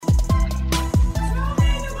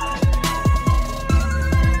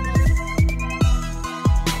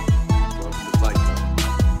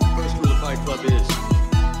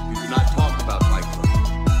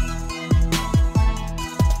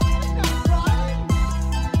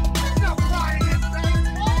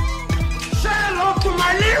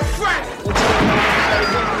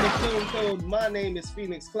World. My name is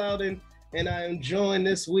Phoenix Clouden, and I am joined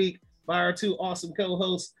this week by our two awesome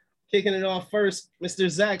co-hosts. Kicking it off first, Mr.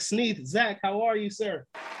 Zach Sneath. Zach, how are you, sir?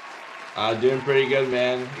 Doing pretty good,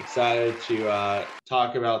 man. Excited to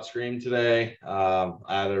talk about Scream today. I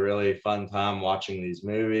had a really fun time watching these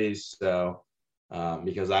movies, so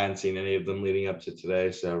because I hadn't seen any of them leading up to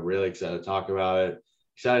today, so really excited to talk about it.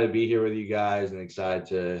 Excited to be here with you guys and excited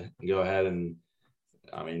to go ahead and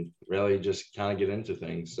really just kind of get into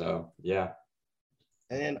things. So, yeah.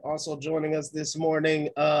 And also joining us this morning,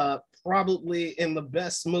 probably in the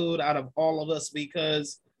best mood out of all of us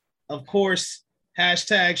because, of course,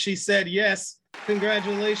 hashtag she said yes.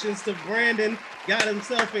 Congratulations to Brandon. Got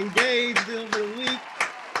himself engaged over the week.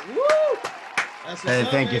 Woo! That's hey,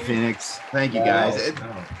 thank you, Phoenix. Thank you, guys.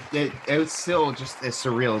 It was still just it's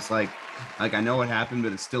surreal. It's like I know what happened,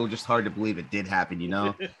 but it's still just hard to believe it did happen, you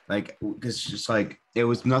know? Because just like it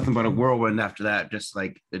was nothing but a whirlwind after that, just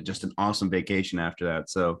an awesome vacation after that.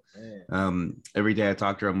 So every day I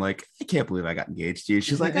talk to her, I'm like, I can't believe I got engaged to you.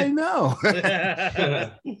 She's like, I know.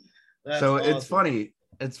 So awesome.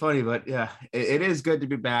 It's funny, but yeah, it is good to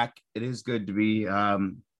be back. It is good to be I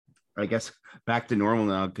guess back to normal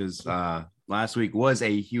now because last week was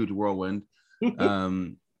a huge whirlwind.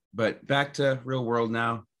 But back to real world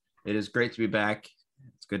now. It is great to be back.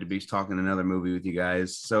 It's good to be talking another movie with you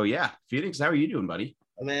guys. So yeah, Phoenix, how are you doing, buddy?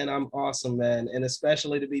 Man, I'm awesome, man. And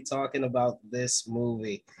especially to be talking about this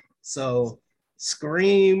movie. So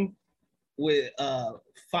Scream with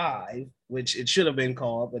 5, which it should have been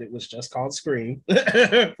called, but it was just called Scream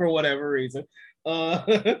for whatever reason.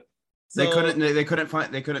 They couldn't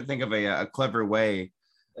think of a clever way,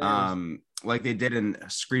 like they did in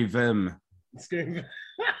Scream.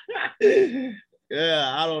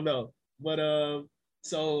 Yeah, I don't know, but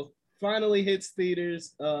so finally hits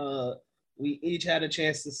theaters. We each had a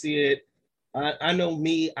chance to see it. I know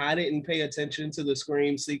me, I didn't pay attention to the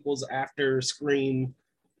Scream sequels after Scream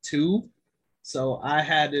 2, so I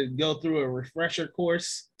had to go through a refresher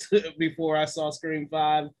course before I saw Scream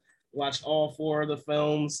 5. Watched all 4 of the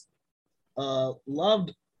films.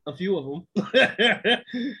 Loved a few of them,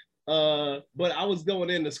 but I was going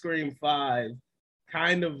into Scream 5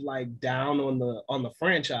 kind of like down on the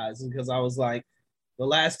franchise because I was like, the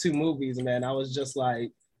last 2 movies, man, I was just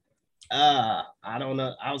like, I don't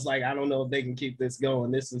know. I was like, I don't know if they can keep this going.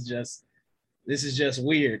 This is just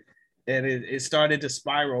weird. And it started to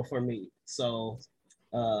spiral for me. So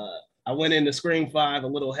I went into Scream 5 a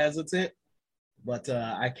little hesitant, but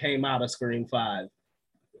I came out of Scream 5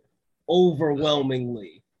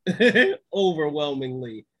 overwhelmingly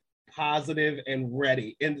positive and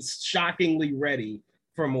ready, and shockingly ready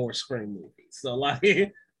for more Scream movies. So like,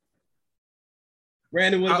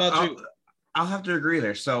 Brandon, what about you? I'll have to agree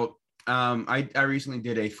there. So I recently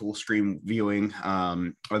did a full Scream viewing,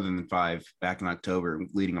 other than 5, back in October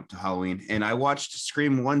leading up to Halloween, and I watched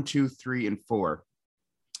Scream 1, 2, 3, and 4.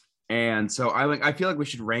 And so I feel like we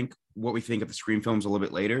should rank what we think of the Scream films a little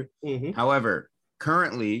bit later. Mm-hmm. However,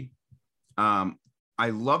 currently, I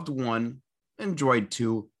loved 1, enjoyed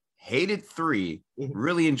 2, hated 3,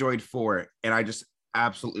 really enjoyed 4, and I just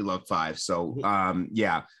absolutely love 5. So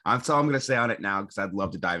yeah, that's all I'm gonna say on it now because I'd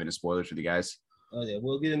love to dive into spoilers with you guys. Oh yeah,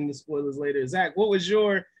 we'll get into spoilers later. Zach, what was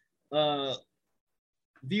your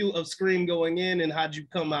view of Scream going in, and how'd you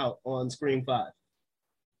come out on Scream 5?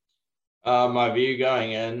 My view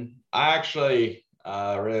going in, I actually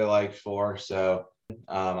really liked 4, so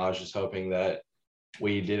I was just hoping that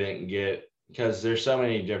we didn't get, because there's so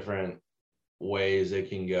many different ways it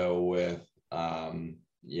can go with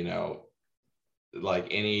like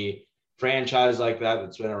any franchise like that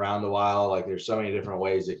that's been around a while. Like there's so many different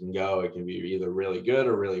ways it can go. It can be either really good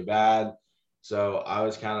or really bad. So I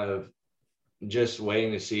was kind of just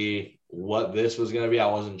waiting to see what this was going to be. I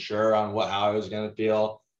wasn't sure on how I was going to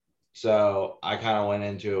feel. So I kind of went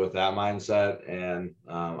into it with that mindset, and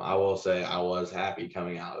I will say I was happy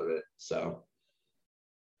coming out of it. So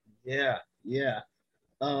yeah.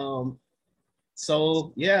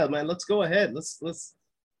 So yeah, man, let's go ahead.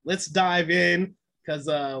 Let's dive in because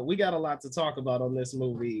we got a lot to talk about on this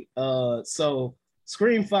movie. So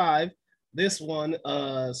Scream 5, this one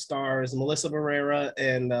stars Melissa Barrera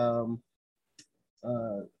and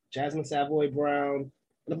Jasmine Savoy Brown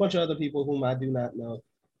and a bunch of other people whom I do not know.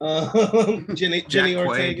 Jenny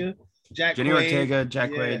Ortega, Jack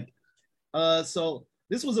Quaid. So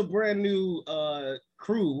this was a brand new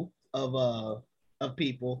crew of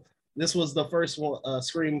people. This was the first one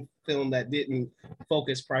Scream film that didn't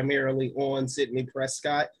focus primarily on Sidney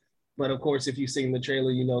Prescott, but of course, if you've seen the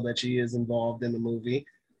trailer, you know that she is involved in the movie.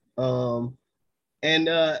 And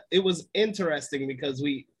it was interesting because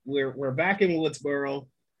we're back in Woodsboro,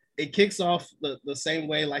 it kicks off the same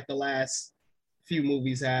way like the last few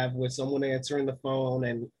movies have, with someone answering the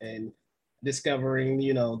phone and discovering,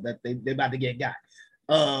 that they're about to get got.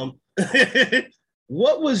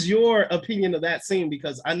 What was your opinion of that scene?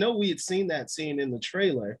 Because I know we had seen that scene in the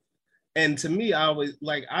trailer, and to me,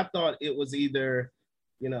 I thought it was either,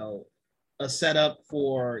 a setup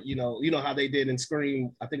for, how they did in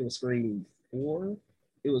Scream. I think it was Scream 4.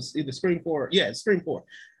 It was either Scream 4, yeah, Scream 4,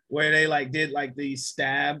 where they like did like these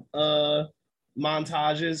stab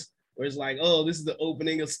montages, where it's like, oh, this is the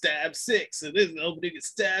opening of Stab 6, and this is the opening of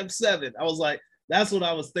Stab 7. I was like, that's what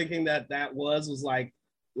I was thinking that was like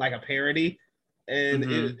a parody. And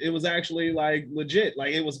it was actually like legit,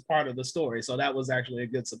 like it was part of the story. So that was actually a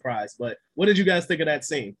good surprise. But what did you guys think of that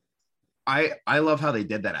scene? I love how they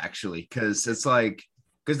did that, actually, because it's like,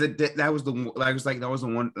 because that was the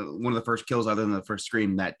one of the first kills other than the first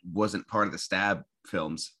Scream that wasn't part of the Stab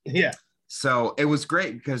films. Yeah. So it was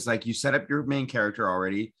great because like you set up your main character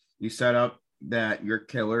already. You set up that your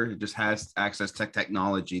killer just has access to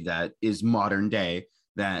technology that is modern day,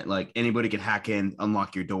 that like anybody can hack in,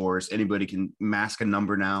 unlock your doors, anybody can mask a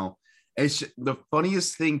number now. It's the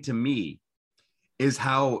funniest thing to me is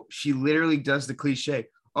how she literally does the cliche.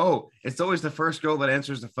 Oh, it's always the first girl that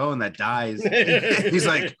answers the phone that dies. He's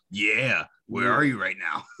like, yeah, where are you right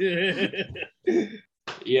now?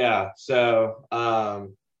 Yeah. So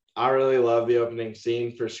I really love the opening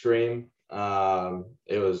scene for Scream.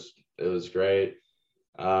 It was great.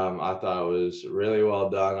 I thought it was really well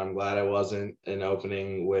done. I'm glad it wasn't an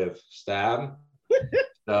opening with Stab.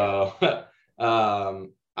 So I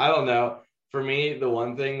don't know. For me, the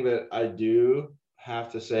one thing that I do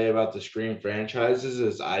have to say about the Scream franchises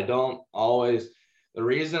is I don't always, the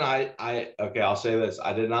reason I'll say this.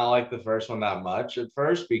 I did not like the first one that much at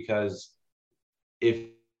first, because if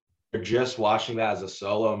you're just watching that as a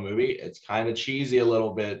solo movie, it's kind of cheesy a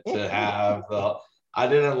little bit to have I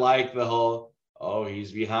didn't like the whole, oh,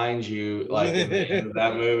 he's behind you, like in the end of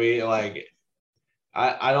that movie. Like,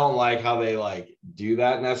 I don't like how they like do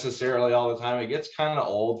that necessarily all the time. It gets kind of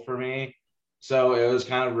old for me. So it was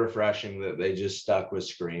kind of refreshing that they just stuck with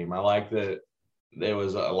Scream. I like that there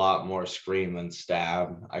was a lot more Scream than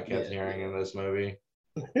Stab I kept hearing in this movie.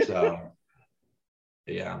 So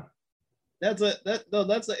yeah. That's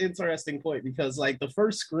an interesting point, because like the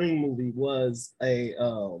first Scream movie was a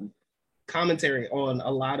commentary on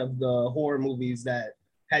a lot of the horror movies that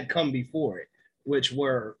had come before it, which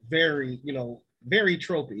were very, very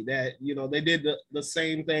tropey, that, they did the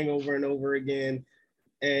same thing over and over again.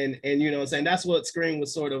 And saying that's what Scream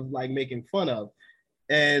was sort of like making fun of.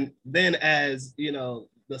 And then as, the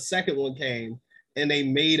second one came and they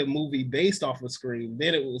made a movie based off of Scream,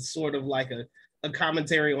 then it was sort of like a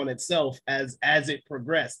commentary on itself as it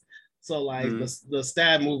progressed. So like the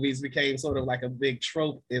Stab movies became sort of like a big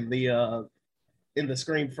trope in the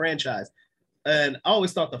Scream franchise. And I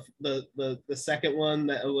always thought the second one,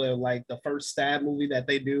 that like the first Stab movie that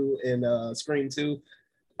they do in Scream 2,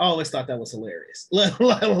 I always thought that was hilarious.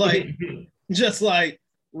 like just like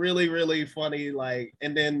really, really funny. Like,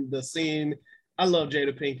 and then the scene, I love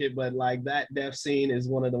Jada Pinkett, but like that death scene is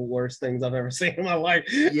one of the worst things I've ever seen in my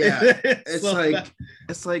life. Yeah.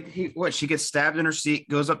 It's like she gets stabbed in her seat,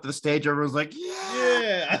 goes up to the stage, everyone's like,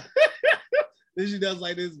 yeah. Then she does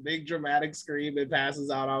like this big dramatic scream and passes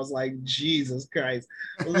out. I was like, Jesus Christ.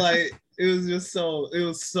 Like, it was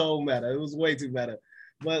so meta. It was way too meta.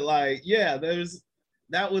 But like, yeah,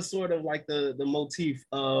 that was sort of like the motif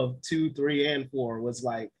of 2, 3, and 4 was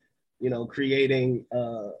like, creating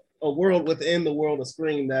a world within the world of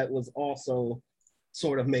Scream that was also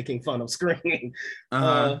sort of making fun of Scream,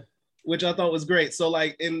 which I thought was great. So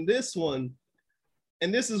like in this one,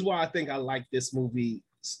 and this is why I think I like this movie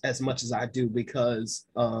as much as I do, because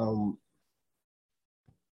I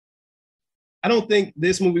don't think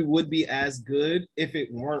this movie would be as good if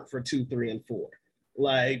it weren't for 2, 3, and 4.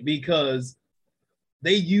 Like, because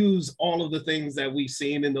they use all of the things that we've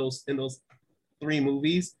seen in those 3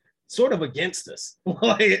 movies sort of against us,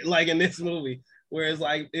 like in this movie, whereas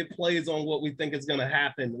like it plays on what we think is going to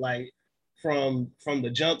happen, like from the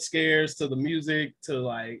jump scares to the music to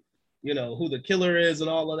like, who the killer is and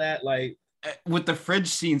all of that. Like with the fridge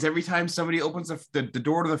scenes, every time somebody opens the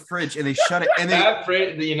door to the fridge and they shut it, and that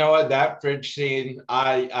fridge scene,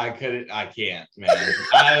 I can't, man.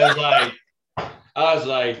 I was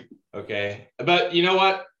like, okay. But you know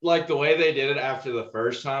what? Like the way they did it after the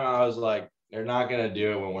first time, I was like, they're not going to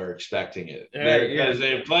do it when we're expecting it. Because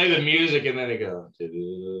they play the music and then they go,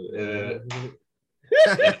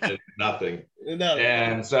 nothing.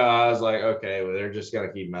 And so I was like, okay, well, they're just going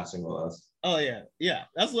to keep messing with us. Oh, yeah. Yeah.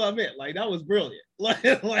 That's what I meant. Like, that was brilliant. Like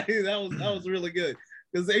that was really good.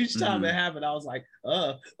 Because each time it happened, I was like,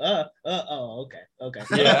 oh, okay.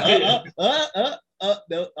 Yeah. No,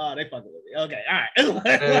 oh, they fucking with me. Okay, all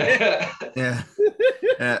right. Yeah.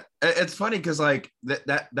 It's funny because like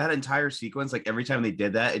that entire sequence, like every time they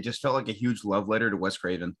did that, it just felt like a huge love letter to Wes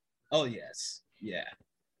Craven. Oh yes, yeah.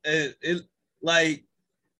 It like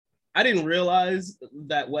I didn't realize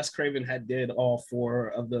that Wes Craven had did all 4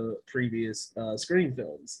 of the previous Scream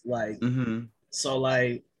films. Like, so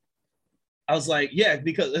like I was like, yeah,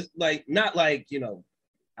 because it's like not like, you know,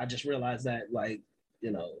 I just realized that like,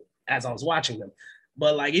 you know, as I was watching them,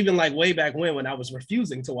 but like even like way back when I was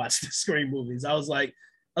refusing to watch the Scream movies, I was like,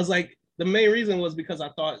 the main reason was because I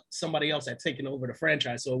thought somebody else had taken over the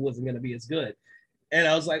franchise, so it wasn't going to be as good. And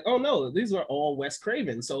I was like, oh no, these were all Wes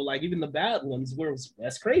Craven. So like even the bad ones were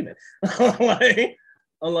Wes Craven. But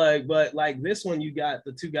like this one, you got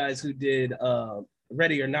the 2 guys who did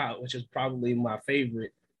Ready or Not, which is probably my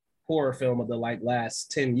favorite horror film of the like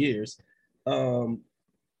last 10 years. And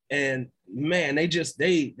man, they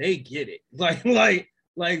get it.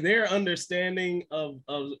 Like their understanding of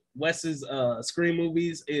Wes's Scream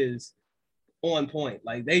movies is on point.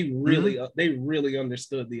 Like they really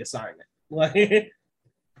understood the assignment. Like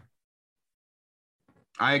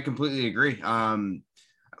I completely agree.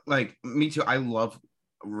 Like me too. I love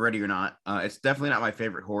Ready or Not. It's definitely not my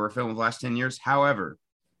favorite horror film of the last 10 years. However,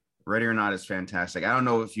 Ready or Not is fantastic. I don't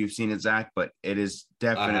know if you've seen it, Zach, but it is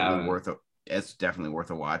definitely worth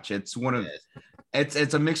a watch. It's one of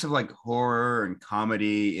it's a mix of like horror and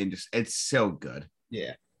comedy and just it's so good.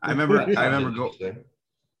 Yeah. I remember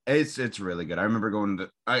it's really good. I remember going to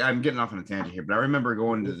I'm getting off on a tangent here, but I remember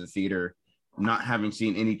going to the theater not having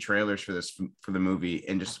seen any trailers for the movie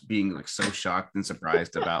and just being like so shocked and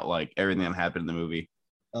surprised about like everything that happened in the movie.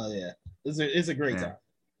 Oh yeah. It's a great time.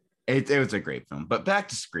 It was a great film. But back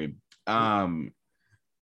to Scream.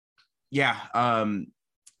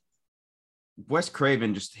 Wes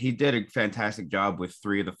Craven he did a fantastic job with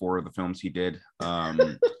 3 of the 4 of the films he did.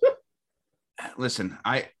 Listen,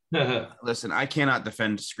 I cannot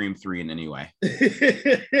defend Scream 3 in any way.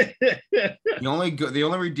 The only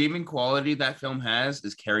redeeming quality that film has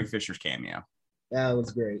is Carrie Fisher's cameo. That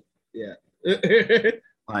was great. Yeah.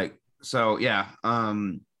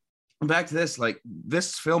 Back to this, like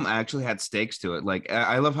this film actually had stakes to it. Like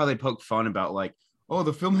I love how they poke fun about like, oh,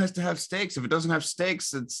 the film has to have stakes. If it doesn't have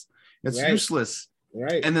stakes, it's right. Useless.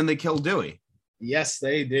 Right. And then they killed Dewey. Yes,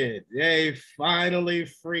 they did. They finally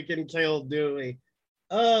freaking killed Dewey.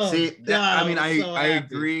 Oh, see, God, I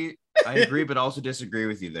agree. I agree, but also disagree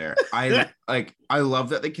with you there. I love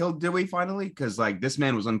that they killed Dewey finally because like this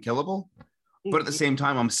man was unkillable. But at the same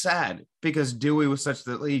time, I'm sad because Dewey was like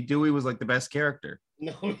the best character.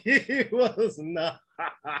 No, he was not.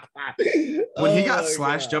 When he got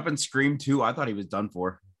slashed up in Scream 2, I thought he was done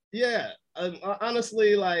for. Yeah,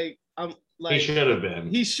 honestly, like I'm like he should have been.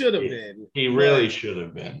 He should have been. He really should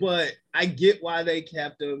have been. But I get why they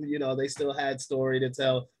kept him. You know, they still had story to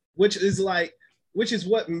tell, which is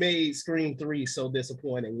what made Scream 3 so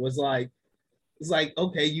disappointing. It's like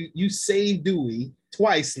okay, you saved Dewey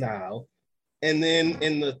twice now, and then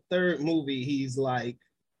in the 3rd movie he's like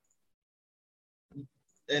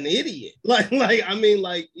an idiot. Like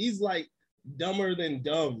he's like dumber than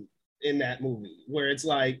dumb in that movie, where it's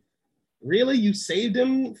like, really, you saved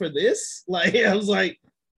him for this? Like I was like,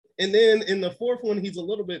 and then in the 4th one he's a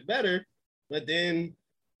little bit better, but then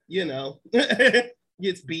you know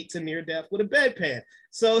gets beat to near death with a bedpan.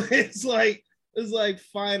 So it's like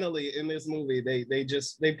finally in this movie they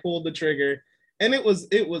pulled the trigger, and it was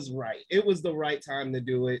right. It was the right time to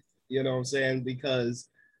do it. You know what I'm saying? Because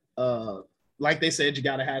like they said, you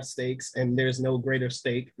got to have stakes, and there's no greater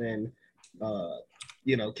stake than,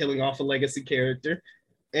 killing off a legacy character.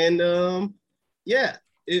 And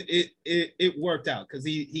it worked out because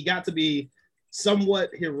he got to be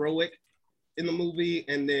somewhat heroic in the movie,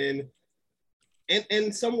 and then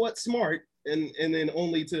and somewhat smart, and then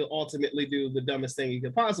only to ultimately do the dumbest thing he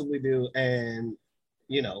could possibly do, and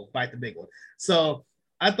bite the big one. So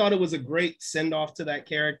I thought it was a great send off to that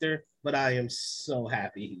character, but I am so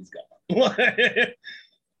happy he's gone.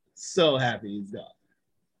 So happy he's gone.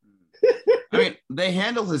 I mean, they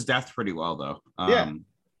handle his death pretty well, though.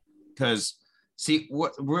 Because see,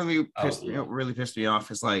 what really pissed me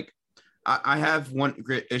off is like, I have one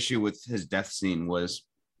great issue with his death scene was,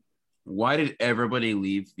 why did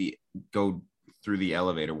everybody go through the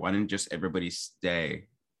elevator? Why didn't just everybody stay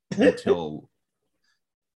until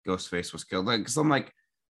Ghostface was killed? Like, because I'm like,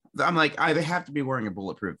 they have to be wearing a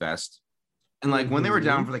bulletproof vest, and like when they were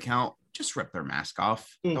down for the count, just rip their mask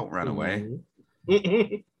off. Don't run away.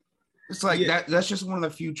 It's like that's just one of the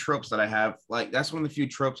few tropes that I have. Like that's one of the few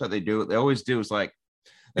tropes that they do. They always do is like,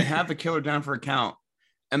 They have the killer down for a count,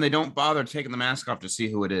 and they don't bother taking the mask off to see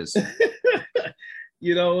who it is.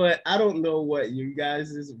 You know what? I don't know what you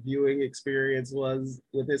guys' viewing experience was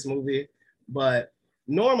with this movie, but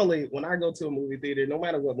normally when I go to a movie theater, no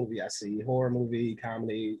matter what movie I see, horror movie,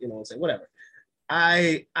 comedy, you know what I'm saying, whatever,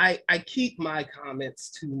 I keep my comments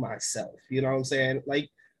to myself. You know what I'm saying? Like,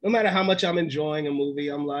 no matter how much I'm enjoying a movie,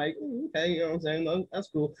 I'm like, okay, you know what I'm saying? No, that's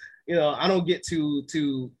cool. You know, I don't get too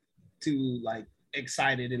like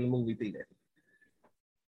excited in the movie theater.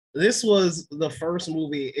 This was the first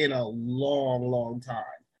movie in a long time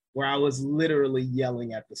where I was literally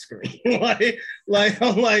yelling at the screen. I'm like,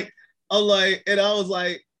 and I was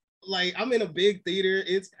like, I'm in a big theater,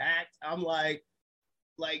 it's packed. I'm like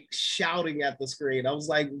shouting at the screen. I was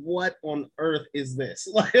like, what on earth is this?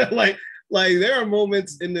 Like there are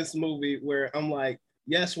moments in this movie where I'm like,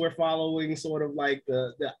 yes, we're following sort of like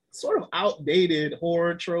the sort of outdated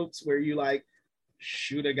horror tropes where you like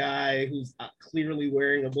shoot a guy who's clearly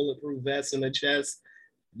wearing a bulletproof vest in the chest,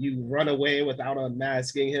 you run away without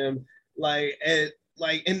unmasking him, and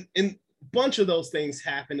a bunch of those things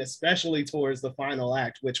happen, especially towards the final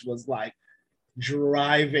act, which was like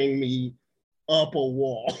driving me up a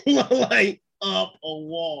wall. Like up a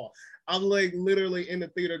wall. I'm like literally in the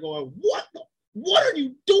theater going, what are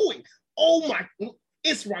you doing? Oh my,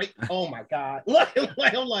 it's right. Oh my God.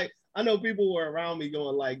 I'm like, I know people were around me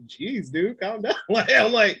going like, geez, dude, calm down.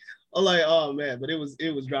 I'm like, oh man, but it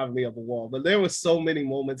was driving me up a wall. But there was so many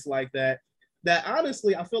moments like that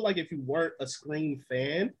honestly, I feel like if you weren't a Scream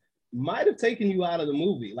fan, might have taken you out of the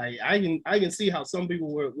movie. Like I can see how some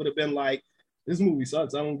people would have been like, this movie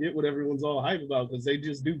sucks. I don't get what everyone's all hype about because they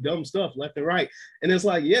just do dumb stuff left and right. And it's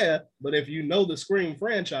like, yeah, but if you know the Scream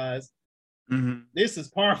franchise, this is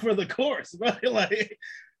par for the course, right?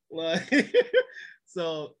 like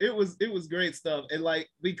so it was great stuff. And like,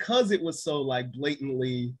 because it was so like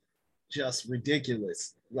blatantly just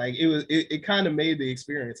ridiculous, like it kind of made the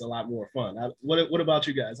experience a lot more fun. What about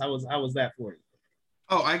you guys? How was that for you?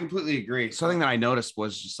 Oh, I completely agree. Something that I noticed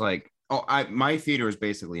was just like, my theater was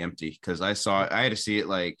basically empty because I had to see it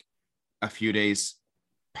like a few days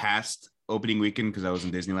past opening weekend because I was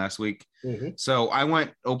in Disney last week. So I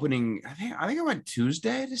went opening, I think I went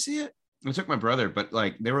Tuesday to see it. I took my brother, but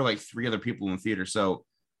like there were like 3 other people in the theater. So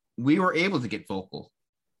we were able to get vocal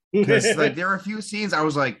because like there were a few scenes I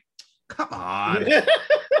was like, come on.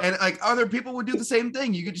 And like other people would do the same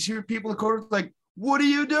thing. You could just hear people in the corner like, what are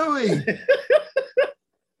you doing?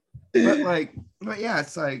 but yeah,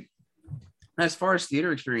 it's like, as far as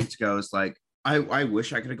theater experience goes, like I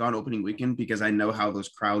wish I could have gone opening weekend because I know how those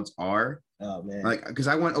crowds are. Oh man. Like, because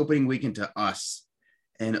I went opening weekend to Us,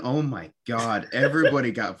 and oh my God,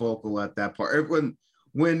 everybody got vocal at that part. When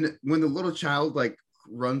the little child like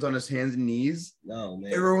runs on his hands and knees, oh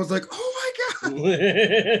man, everyone was like, oh my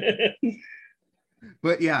God.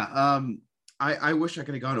 But yeah, I wish I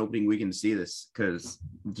could have gone opening weekend to see this because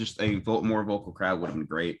just a more vocal crowd would have been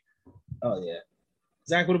great. Oh yeah.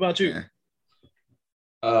 Zach, what about you?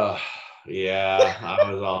 Yeah,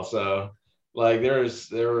 I was also like, there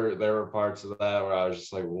were parts of that where I was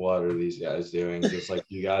just like, what are these guys doing? Just like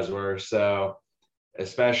you guys were. So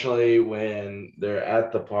especially when they're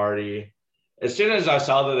at the party, as soon as I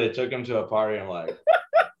saw that they took him to a party, I'm like,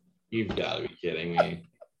 you've got to be kidding me.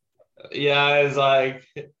 Yeah, it's like,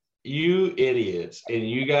 you idiots, and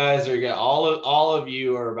you guys are all of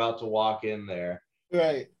you are about to walk in there,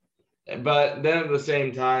 right? But then at the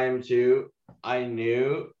same time too, I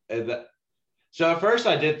knew that. So at first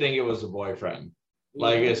I did think it was a boyfriend,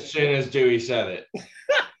 like as soon as Dewey said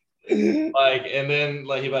it, like, and then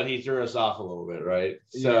like, but he threw us off a little bit, right?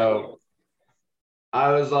 So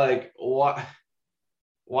I was like, what?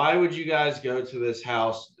 Why would you guys go to this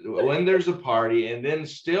house when there's a party and then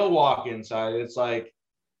still walk inside? It's like,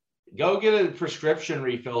 go get a prescription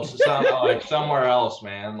refill like somewhere else,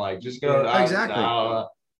 man. Like, just go out. Exactly.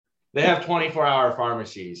 They have 24-hour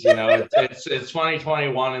pharmacies, you know. It's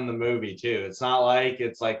 2021 in the movie too. It's not like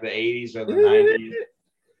it's like the 80s or the 90s,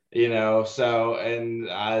 you know. So, and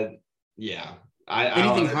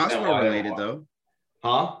anything hospital related though,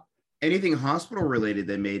 huh? Anything hospital related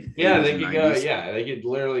they made. Yeah, they could 90s. Go. Yeah, they could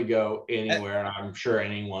literally go anywhere, and I'm sure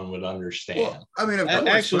anyone would understand. Well, I mean, of course,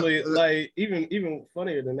 actually, like even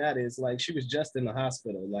funnier than that is like she was just in the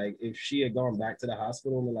hospital. Like if she had gone back to the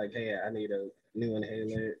hospital and been like, "Hey, I need a new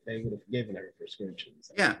inhaler," they would have given her prescriptions.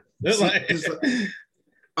 Yeah.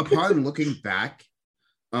 Upon looking back,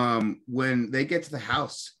 when they get to the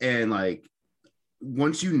house and like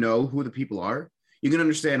once you know who the people are, you can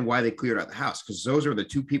understand why they cleared out the house, because those are the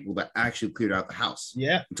 2 people that actually cleared out the house.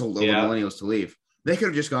 Yeah. And told the millennials to leave. They could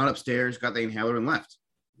have just gone upstairs, got the inhaler, and left.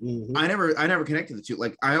 I never connected the two.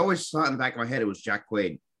 Like I always thought in the back of my head it was Jack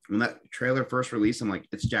Quaid. When that trailer first released, I'm like,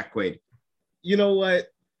 it's Jack Quaid. You know what?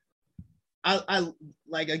 I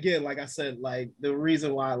like, again, like I said, like the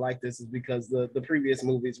reason why I like this is because the previous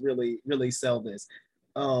movies really sell this.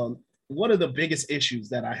 One of the biggest issues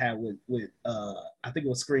that I had with I think it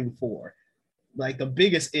was Scream 4. Like the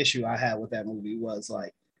biggest issue I had with that movie was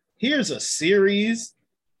like, here's a series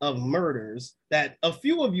of murders that a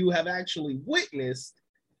few of you have actually witnessed,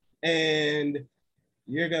 and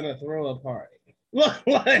you're gonna throw a party.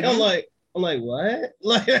 I'm like, what?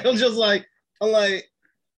 Like I'm like,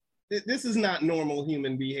 this is not normal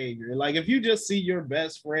human behavior. Like if you just see your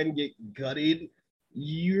best friend get gutted,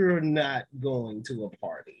 you're not going to a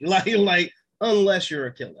party. Like unless you're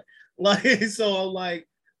a killer. Like so like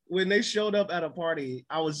when they showed up at a party,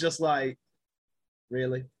 I was just like,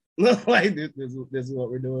 really? Like this is what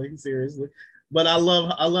we're doing, seriously. But I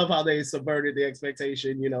love how they subverted the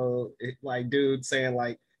expectation, you know, like dude saying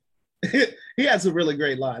like he had some really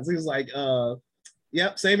great lines. He was like,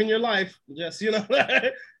 yep, saving your life. Just, you know,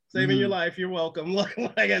 saving your life, you're welcome. Like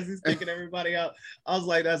as he's picking everybody out. I was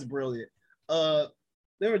like, that's brilliant. There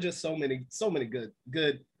were just so many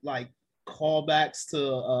good like callbacks to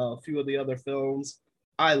a few of the other films.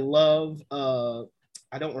 I love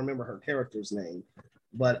I don't remember her character's name,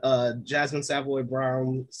 but Jasmine Savoy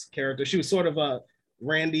Brown's character, she was sort of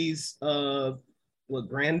Randy's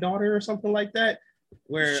granddaughter or something like that.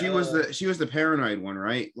 Where she was the paranoid one,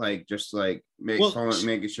 right? Like just like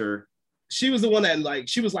making sure. She was the one that like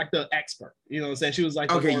she was like the expert, you know what I'm saying? She was like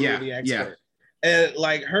the movie expert. Yeah. And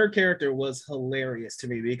like her character was hilarious to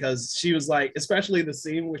me because she was like, especially the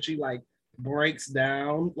scene where she like breaks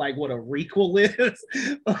down like what a requel is.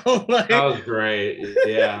 Like, that was great.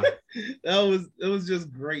 Yeah. it was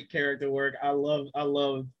just great character work. I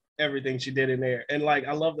love everything she did in there. And like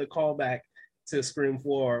I love the callback to Scream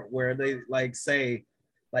 4 where they like say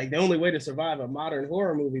like the only way to survive a modern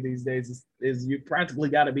horror movie these days is you practically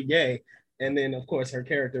got to be gay. And then of course her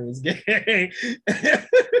character was gay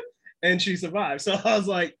and she survived. So I was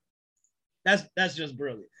like, that's just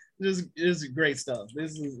brilliant. This is great stuff.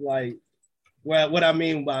 This is like what I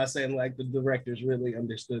mean by saying like the directors really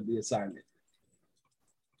understood the assignment.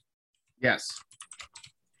 Yes.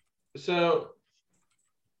 So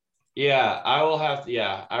yeah, I will have to,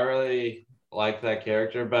 I really like that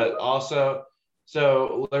character, but also,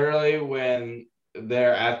 so literally when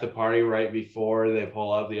they're at the party right before they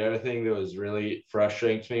pull up, the other thing that was really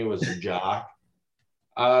frustrating to me was the jock.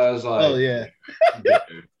 I was like, oh yeah,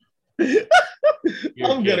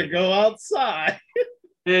 I'm gonna go outside.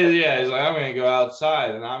 Yeah, he's like, I'm gonna go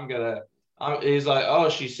outside and he's like, oh,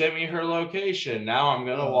 she sent me her location. Now I'm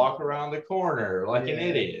gonna walk around the corner like an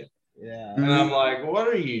idiot. Yeah. And I'm like, what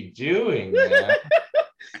are you doing, man?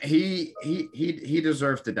 He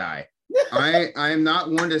deserves to die. I am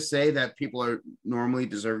not one to say that people are normally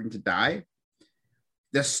deserving to die.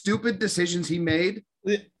 The stupid decisions he made,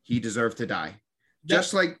 he deserved to die.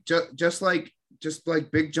 Just like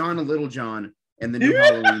Big John and Little John in the new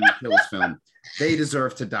Halloween Kills film. They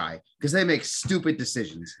deserve to die because they make stupid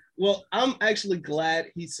decisions. Well, I'm actually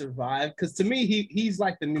glad he survived because to me, he's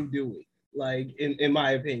like the new Dewey, like in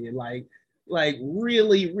my opinion, like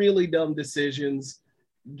really, really dumb decisions.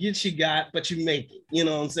 Get you got, but you make it. You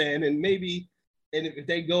know what I'm saying? And maybe, and if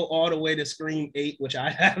they go all the way to Scream 8, which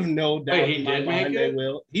I have no doubt in my mind they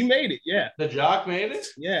will. He made it, yeah. The jock made it?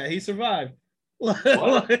 Yeah, he survived.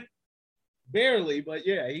 Barely, but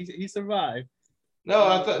yeah, he survived. No,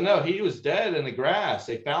 I thought no, he was dead in the grass.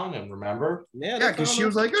 They found him, remember? Yeah, because she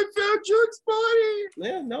was like, I found Jack's body.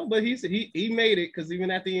 Yeah, no, but he made it because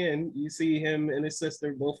even at the end, you see him and his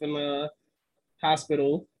sister both in the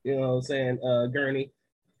hospital, you know what I'm saying, gurney.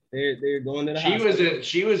 They're going to the hospital.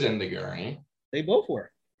 She was in the gurney. They both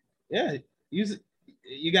were. Yeah. You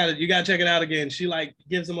gotta check it out again. She like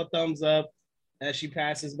gives him a thumbs up as she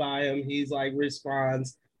passes by him. He's like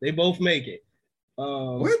responds. They both make it.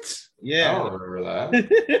 What? Yeah. I don't remember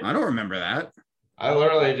that. I don't remember that. I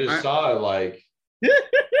literally just saw it like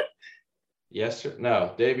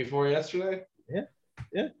day before yesterday.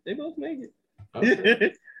 Yeah, they both make it.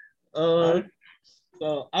 Okay.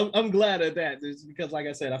 So I'm glad at that, just because, like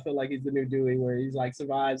I said, I feel like he's the new Dewey, where he's like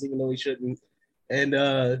survives even though he shouldn't, and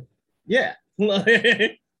yeah.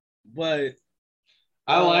 But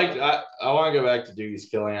I want to go back to Dewey's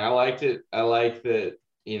killing. I liked it. I like that,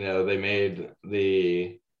 you know, they made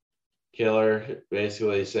the killer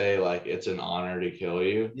basically say like it's an honor to kill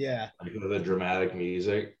you. Yeah. Like with the dramatic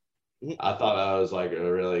music. I thought that was like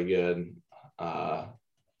a really good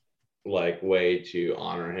like way to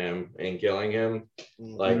honor him in killing him.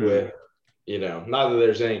 Like with, you know, not that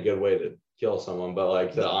there's any good way to kill someone, but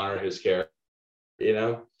like to honor his character, you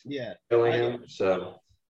know? Yeah. Killing him. So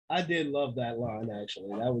I did love that line actually.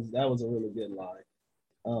 That was a really good line.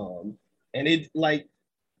 And it like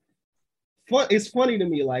it's funny to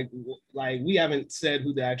me, like we haven't said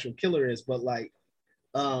who the actual killer is, but like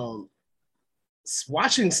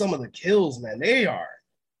watching some of the kills, man, they are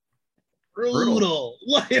brutal.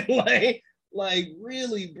 like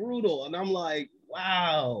really brutal. And I'm like,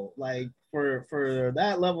 wow, like for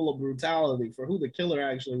that level of brutality, for who the killer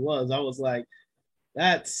actually was, I was like,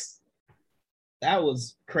 that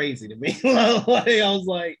was crazy to me. I was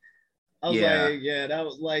like, yeah, that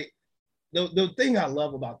was like the thing I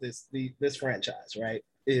love about this franchise, right,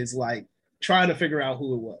 is like trying to figure out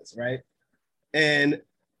who it was, right? And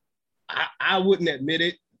I wouldn't admit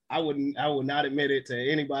it. I would not admit it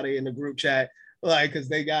to anybody in the group chat, like, because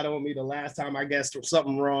they got on me the last time I guessed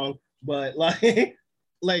something wrong. But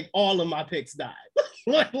like all of my picks died.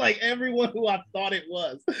 like everyone who I thought it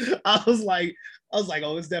was, I was like,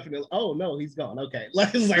 oh, it's definitely. Oh no, he's gone. Okay,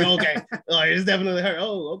 like it's like okay, like it's definitely her.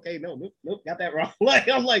 Oh, okay, nope, got that wrong. Like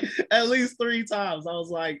I'm like at least 3 times. I was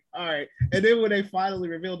like, all right, and then when they finally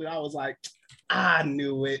revealed it, I was like, I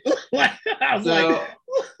knew it. Like I was like.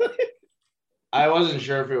 I wasn't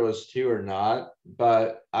sure if it was 2 or not,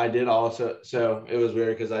 but I did also. So it was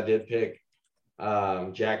weird because I did pick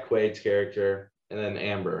Jack Quaid's character and then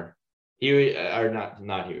Amber. Huey, or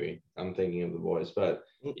not Huey. I'm thinking of the boys, but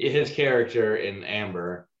his character in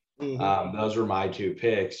Amber. Those were my 2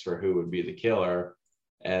 picks for who would be the killer,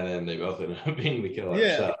 and then they both ended up being the killer.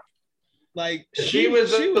 Yeah. So. Like she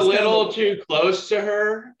was a little too close to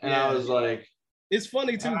her, and I was like. It's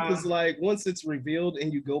funny too, because like once it's revealed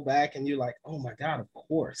and you go back and you're like, oh my God, of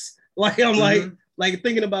course. Like I'm like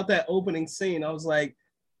thinking about that opening scene, I was like,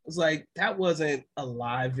 that wasn't a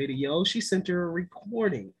live video. She sent her a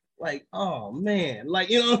recording. Like, oh man, like,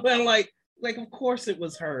 you know, like of course it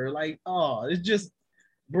was her. Like, oh, it's just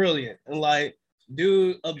brilliant. And like,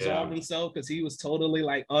 dude absolved himself because he was totally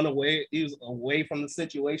like unaware. He was away from the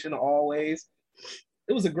situation always.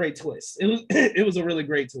 It was a great twist. It was a really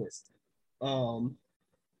great twist.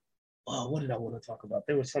 What did I want to talk about?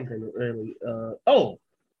 There was something early.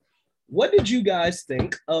 What did you guys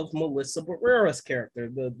think of Melissa Barrera's character,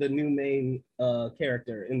 the new main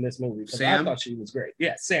character in this movie? Sam? I thought she was great.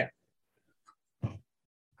 Yeah, Sam.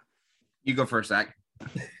 You go first, Zach.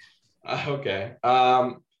 Okay.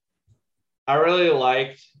 I really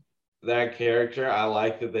liked that character. I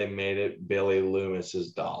like that they made it Billy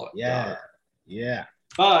Loomis's daughter. Yeah.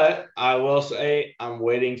 But I will say I'm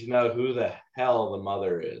waiting to know who the hell the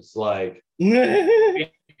mother is. Like,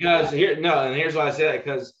 because here's why I say that,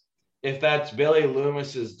 because if that's Billy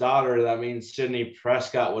Loomis's daughter, that means Sidney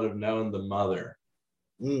Prescott would have known the mother.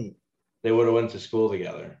 They would have went to school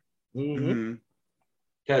together.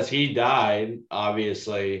 Because he died,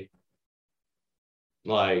 obviously.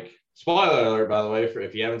 Like, spoiler alert, by the way, for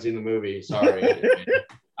if you haven't seen the movie, sorry.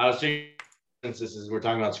 I was thinking, since we're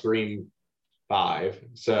talking about Scream 5.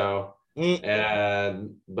 So,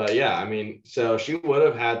 but yeah, I mean, so she would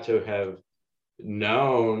have had to have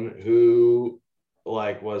known who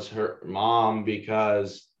like was her mom,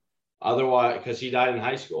 because otherwise, because he died in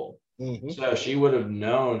high school. So she would have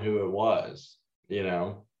known who it was, you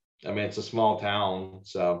know. I mean, it's a small town,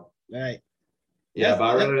 so right. Yeah, but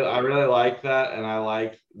I really like that, and I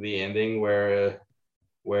like the ending where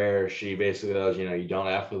she basically goes, you know, you don't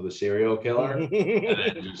F with the serial killer, and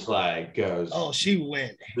then just like goes. Oh, she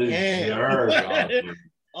went.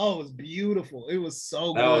 Oh, it was beautiful. It was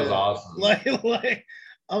so good. That was awesome. Like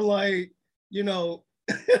I'm like, you know,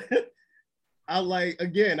 I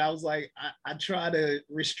was like, I try to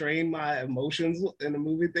restrain my emotions in the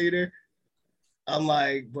movie theater. I'm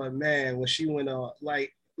like, but man, when she went on,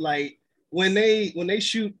 like when they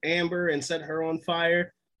shoot Amber and set her on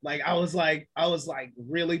fire, like I was like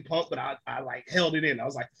really pumped, but I like held it in. I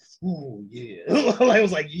was like, ooh yeah. I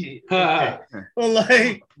was like, yeah.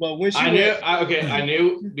 Okay. But when she I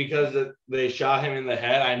knew because they shot him in the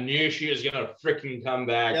head. I knew she was gonna freaking come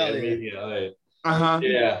back immediately.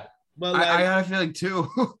 Yeah. But like, I had a feeling too.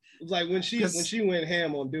 It was like when she went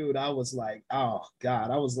ham on dude, I was like, oh God,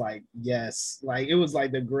 I was like, yes, like it was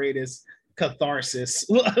like the greatest catharsis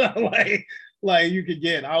like you could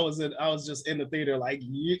get. I was just in the theater like,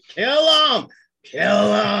 kill him.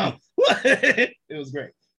 It was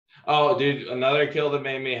great. Oh, dude, another kill that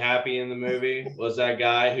made me happy in the movie was that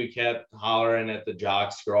guy who kept hollering at the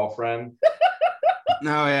jock's girlfriend.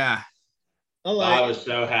 No, yeah. I was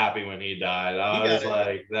so happy when he died. I was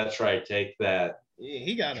like, that's right, take that. Yeah,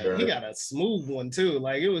 he got a smooth one too.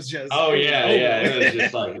 Like it was just. Oh yeah. It was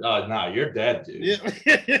just like, oh no, you're dead, dude.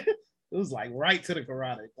 Yeah. It was like right to the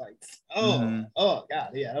carotid. Like, oh God,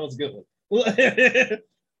 yeah, that was a good one.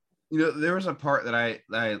 There was a part that I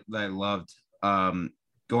loved,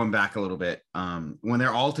 going back a little bit, when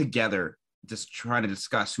they're all together just trying to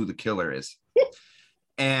discuss who the killer is.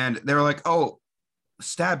 And they were like, oh,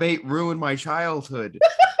 Stab 8 ruined my childhood.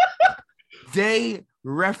 They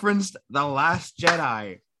referenced The Last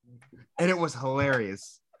Jedi, and it was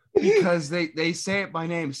hilarious because they say it by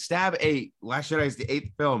name. Stab 8, Last Jedi is the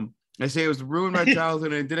 8th film. They say it was ruined my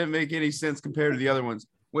childhood and it didn't make any sense compared to the other ones,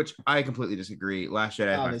 which I completely disagree. Last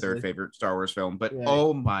Jedi is my third favorite Star Wars film, but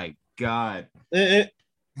oh my God. Dude,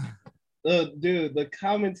 the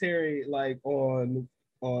commentary like on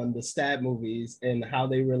the Stab movies and how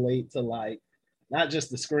they relate to like not just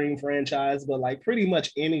the Scream franchise, but like pretty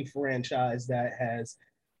much any franchise that has,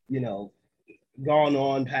 gone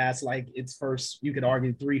on past like its first, you could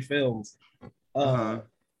argue, 3 films.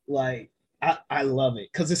 Like I love it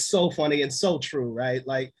because it's so funny and so true, right?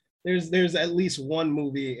 Like there's at least one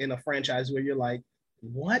movie in a franchise where you're like,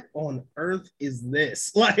 what on earth is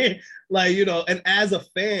this? Like, and as a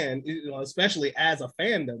fan, especially as a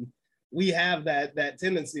fandom, we have that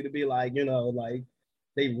tendency to be like, like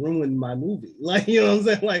they ruined my movie. Like, what I'm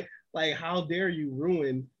saying? Like how dare you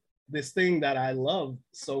ruin this thing that I love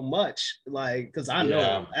so much? Like, because I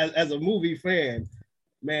know as a movie fan,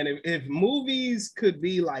 man, if movies could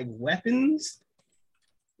be like weapons,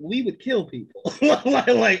 we would kill people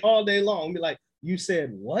like all day long. Be like, you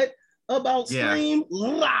said what about Scream?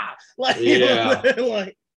 Like, like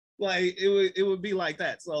it would be like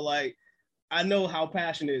that. So like, I know how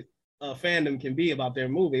passionate fandom can be about their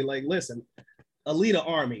movie. Like, listen, Alita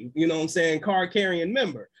Army, you know what I'm saying, card carrying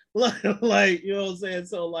member, like, you know what I'm saying.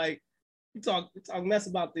 So like, you talk mess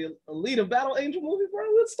about the Alita Battle Angel movie, bro,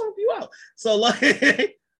 we'll stomp you out. So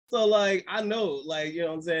like, I know, like, you know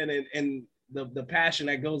what I'm saying, and the passion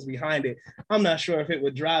that goes behind it. I'm not sure if it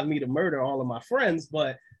would drive me to murder all of my friends,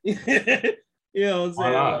 but you know what I'm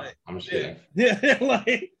saying. Like, I'm just kidding. Yeah,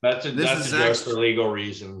 like that's a joke for legal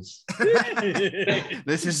reasons.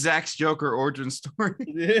 This is Zach's Joker origin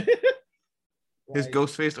story. His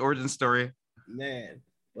Ghostface origin story. Man,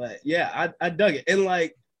 but yeah, I dug it. And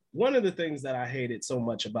like, one of the things that I hated so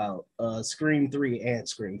much about Scream 3 and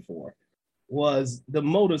Scream 4 was the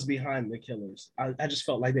motives behind the killers. I just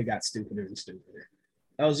felt like they got stupider and stupider.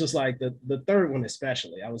 I was just like, the third one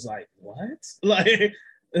especially, I was like, what? Like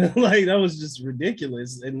that was just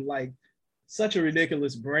ridiculous, and like such a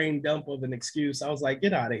ridiculous brain dump of an excuse. I was like,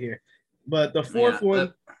 get out of here. But the fourth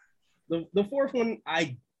one, the fourth one,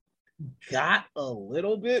 I got a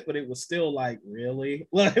little bit, but it was still like, really?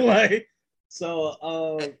 like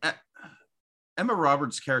so Emma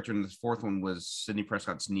Roberts' character in the fourth one was Sidney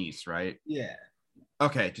Prescott's niece, right? Yeah.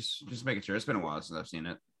 Okay, just making sure. It's been a while since I've seen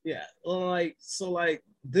it. Yeah, like, so like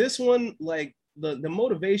this one, like the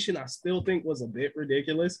motivation I still think was a bit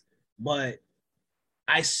ridiculous, but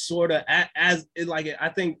I sort of as like, I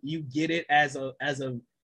think you get it as a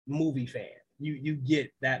movie fan. You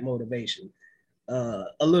get that motivation a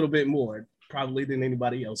little bit more probably than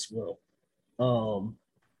anybody else will.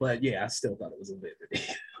 But yeah, I still thought it was a bit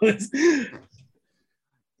ridiculous.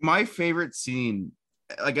 My favorite scene,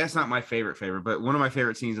 I guess not my favorite, but one of my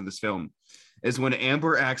favorite scenes in this film is when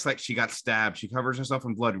Amber acts like she got stabbed. She covers herself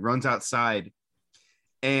in blood, runs outside,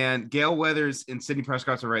 and Gail Weathers and Sidney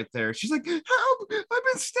Prescott are right there. She's like, help, I've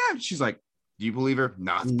been stabbed. She's like, do you believe her?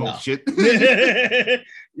 Nah, it's bullshit.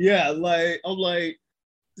 Yeah, like, I'm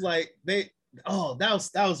like they, that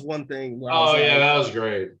was one thing. That was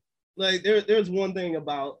great. Like there's one thing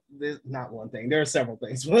about this, not one thing, there are several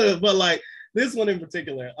things, but like this one in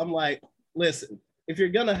particular, I'm like, listen, if you're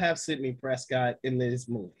gonna have Sidney Prescott in these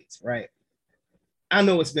movies, right? I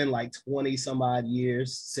know it's been like 20 some odd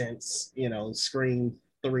years since, Scream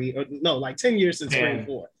 3, or no, like 10 years since Scream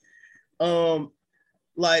 4.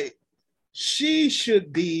 Like, she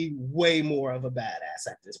should be way more of a badass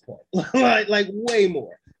at this point. like way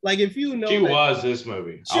more. Like, if you know, she was this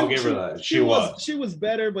movie. I'll give her that. She was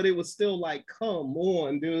better, but it was still like, come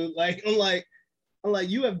on, dude. Like, I'm like,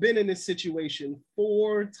 you have been in this situation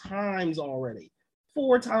 4 times already.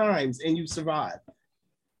 4 times, and you survived.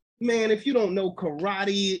 Man, if you don't know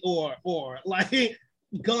karate or like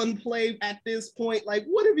gunplay at this point, like,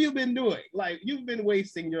 what have you been doing? Like, you've been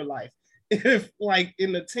wasting your life. If like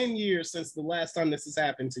in the 10 years since the last time this has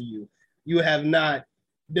happened to you, you have not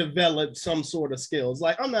developed some sort of skills.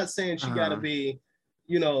 Like, I'm not saying she gotta be,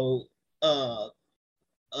 Mila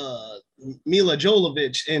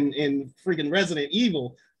Jovovich in freaking Resident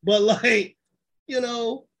Evil, but like,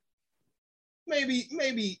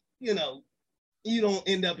 maybe, you don't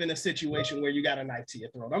end up in a situation where you got a knife to your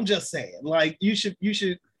throat. I'm just saying, like, you should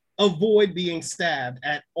avoid being stabbed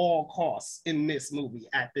at all costs in this movie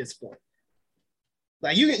at this point.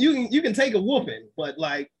 Like you can take a whooping, but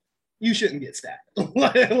like you shouldn't get stabbed.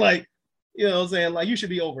 Like you know what I'm saying? Like you should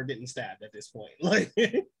be over getting stabbed at this point. Like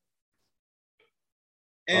and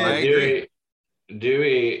I agree.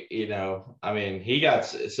 Dewey, you know, I mean, he got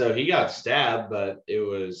stabbed, but it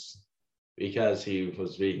was because he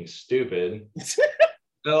was being stupid.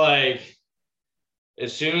 So, like,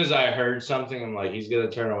 as soon as I heard something, I'm like, he's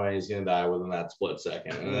gonna turn away, he's gonna die within that split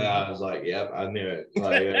second. And then I was like, yep, I knew it.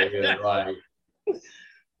 Like,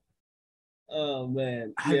 oh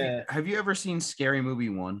man. Have you ever seen Scary Movie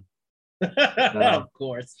 1? Of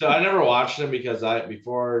course. So I never watched them because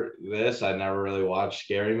before this, I never really watched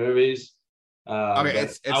scary movies. Okay,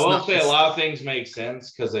 I will say a lot of things make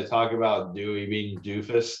sense because they talk about Dewey being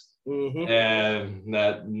doofus, and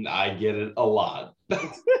that I get it a lot.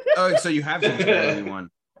 Oh, so you have seen Scary Movie 1?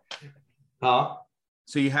 Huh?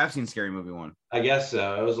 So you have seen Scary Movie 1? I guess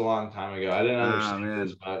so. It was a long time ago. I didn't understand it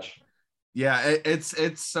as much. Yeah,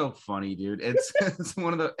 it's so funny, dude. It's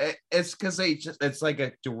one of the it's because it's like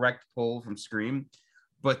a direct pull from Scream,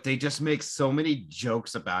 but they just make so many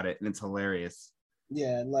jokes about it, and it's hilarious.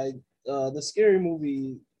 Yeah, like the Scary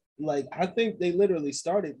Movie, like I think they literally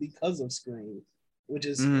started because of Scream, which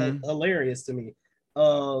is hilarious to me.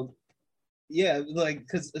 Yeah, like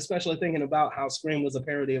because especially thinking about how Scream was a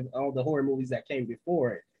parody of all the horror movies that came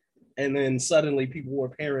before it, and then suddenly people were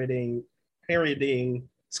parodying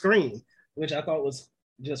Scream, which I thought was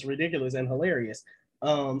just ridiculous and hilarious.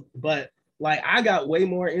 But like I got way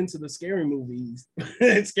more into the scary movie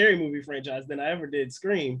franchise than I ever did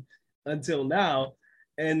Scream until now.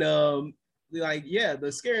 And like yeah,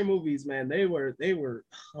 the scary movies, man, they were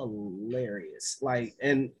hilarious. Like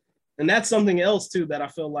and that's something else too that I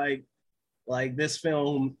feel like this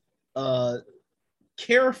film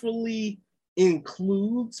carefully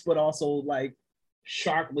includes but also like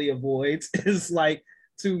sharply avoids is like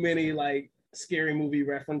too many like scary movie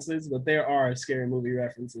references, but there are scary movie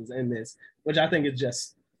references in this, which I think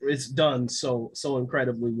it's done so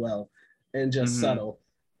incredibly well and just subtle.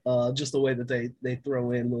 Just the way that they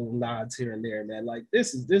throw in little nods here and there, man. Like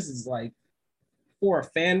this is like for a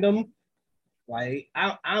fandom. Like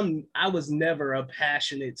I was never a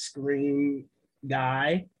passionate Scream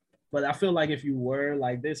guy, but I feel like if you were,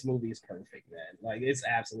 like this movie is perfect, man. Like it's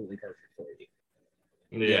absolutely perfect for you.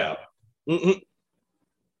 Yeah.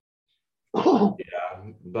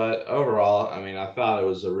 Yeah, but overall, I mean, I thought it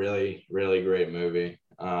was a really, really great movie.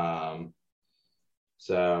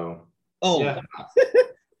 So yeah.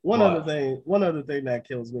 One other thing that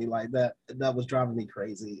kills me, like that was driving me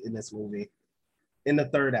crazy in this movie, in the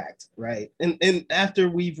third act, right? And after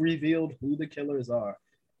we've revealed who the killers are,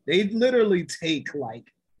 they literally take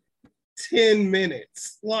like 10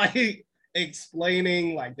 minutes, like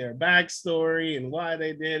explaining like their backstory and why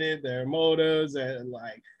they did it, their motives, and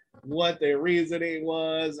like what their reasoning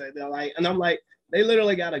was. And they're like, and I'm like, they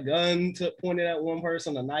literally got a gun pointed at one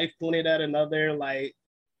person, a knife pointed at another, like,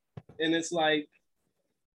 and it's like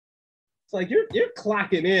you're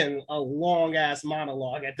clocking in a long ass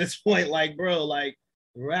monologue at this point. Like, bro, like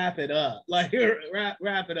wrap it up. Like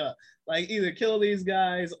wrap it up. Like either kill these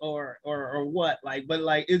guys or what. Like, but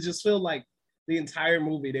like it just felt like the entire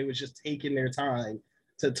movie they was just taking their time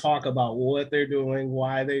to talk about what they're doing,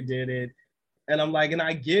 why they did it. And I'm like, and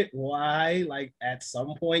I get why, like at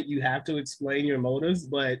some point you have to explain your motives,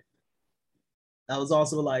 but I was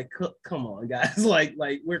also like, come on, guys, like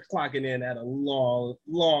we're clocking in at a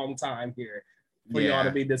long time here for y'all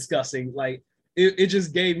to be discussing. Like it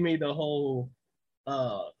just gave me the whole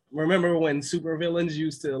remember when supervillains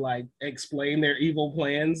used to like explain their evil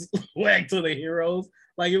plans like to the heroes?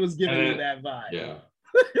 Like it was giving me that vibe. Yeah.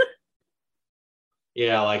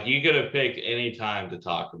 Yeah, like you could have picked any time to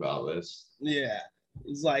talk about this. Yeah.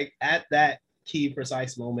 It's like at that key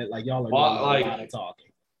precise moment, like y'all are doing a lot of talking.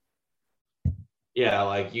 Yeah,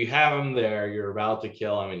 like you have him there, you're about to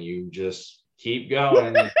kill him, and you just keep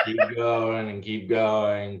going, and keep going, and keep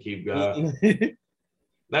going, keep going.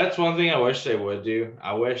 That's one thing I wish they would do.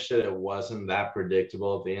 I wish that it wasn't that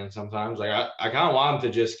predictable at the end sometimes. Like I kind of want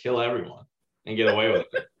them to just kill everyone and get away with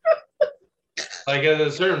it. Like at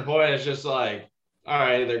a certain point, it's just like, all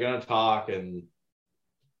right, they're gonna talk and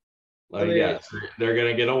like yes, they're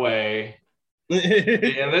gonna get away.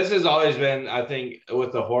 And this has always been, I think,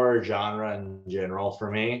 with the horror genre in general for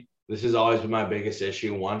me, this has always been my biggest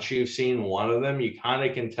issue. Once you've seen one of them, you kind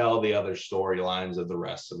of can tell the other storylines of the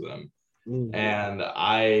rest of them. Mm-hmm. And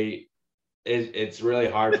it's really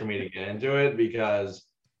hard for me to get into it because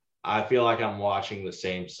I feel like I'm watching the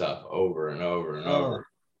same stuff over and over and over.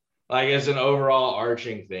 like as an overall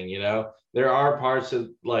arching thing, you know, there are parts of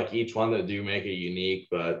like each one that do make it unique,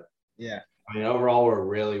 but Yeah. I mean, overall, we're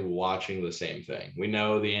really watching the same thing. We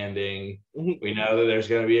know the ending. We know that there's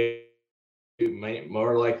going to be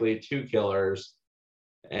more likely two killers,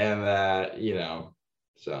 and that, you know,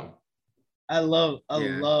 so. I love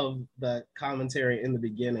the commentary in the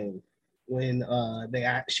beginning when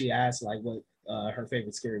she asked like what her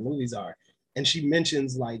favorite scary movies are, and she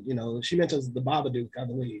mentions like, you know, she mentions the Babadook, I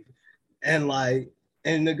believe, and like,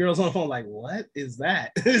 and the girls on the phone like, what is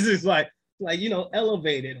that? This is like, you know,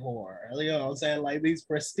 elevated horror, you know what I'm saying, like these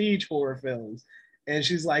prestige horror films, and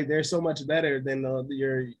she's like, they're so much better than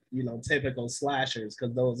your, you know, typical slashers,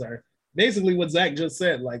 because those are basically what Zach just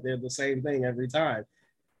said, like they're the same thing every time.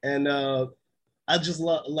 And I just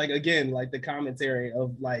love, like, again, like the commentary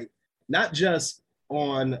of like not just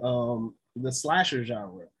on the slasher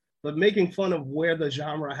genre, but making fun of where the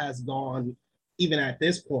genre has gone, even at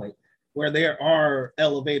this point, where there are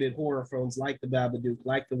elevated horror films like The Babadook,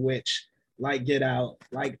 like The Witch, like Get Out,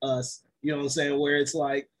 like Us. You know what I'm saying? Where it's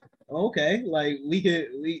like, okay, like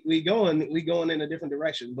we going in a different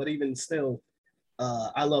direction, but even still,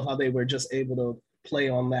 I love how they were just able to play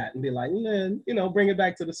on that and be like, man, you know, bring it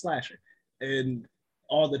back to the slasher and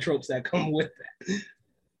all the tropes that come with that.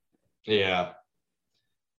 Yeah.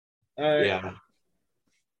 Yeah.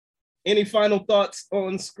 Any final thoughts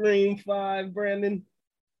on Scream 5, Brandon?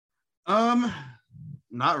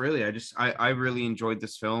 Not really. I really enjoyed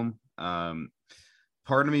this film.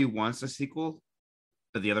 Part of me wants a sequel,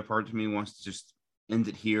 but the other part of me wants to just end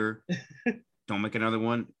it here. Don't make another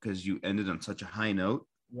one because you ended on such a high note,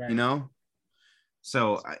 right. You know?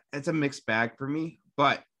 So it's a mixed bag for me,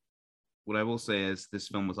 but what I will say is this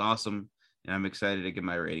film was awesome, and I'm excited to get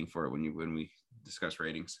my rating for it when we discuss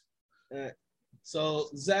ratings. So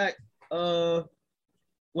Zach, what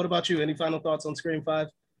about you? Any final thoughts on Scream 5?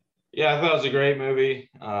 Yeah, I thought it was a great movie.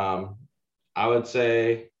 I would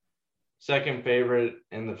say second favorite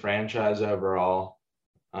in the franchise overall.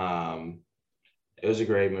 It was a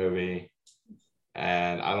great movie,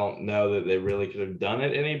 and I don't know that they really could have done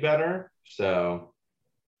it any better. So,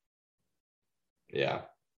 yeah.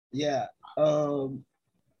 Yeah. How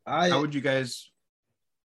would you guys?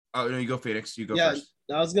 Oh no, you go, Phoenix. You go first.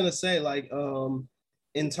 I was gonna say, like,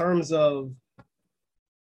 in terms of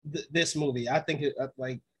this movie, I think it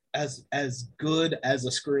like as good as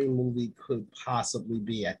a Scream movie could possibly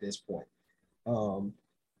be at this point.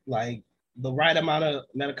 Like the right amount of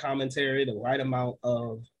meta commentary, the right amount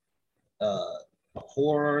of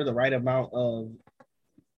horror, the right amount of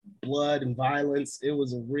blood and violence. It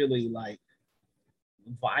was a really like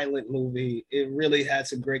violent movie. It really had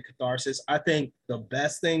some great catharsis. I think the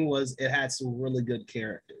best thing was it had some really good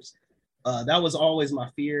characters. That was always my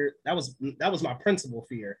fear. That was my principal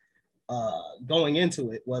fear going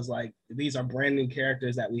into it, was like, these are brand new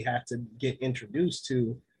characters that we have to get introduced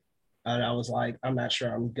to. And I was like, I'm not sure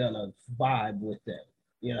I'm gonna vibe with them.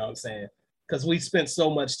 You know what I'm saying? Because we spent so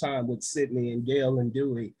much time with Sydney and Gail and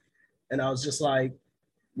Dewey, and I was just like,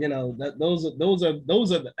 you know, those are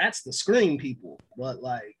that's the Scream people. But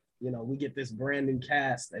like, you know, we get this brand new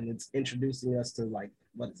cast and it's introducing us to like,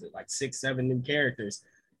 what is it, like 6-7 new characters.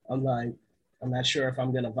 I'm like, I'm not sure if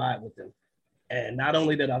I'm gonna vibe with them. And not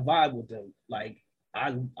only did I vibe with them, like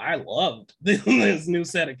I loved this new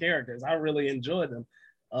set of characters. I really enjoyed them.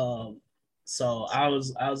 So I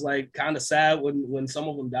was like kind of sad when some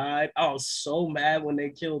of them died. I was so mad when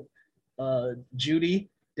they killed Judy,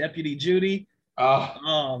 Deputy Judy.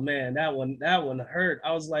 Oh man, that one hurt.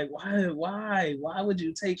 I was like, why would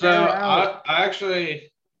you take her out? I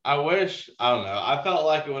wish, I don't know. I felt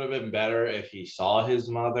like it would have been better if he saw his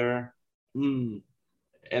mother. And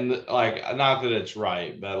like, not that it's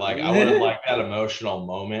right, but like I would have liked that emotional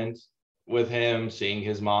moment with him seeing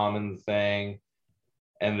his mom in the thing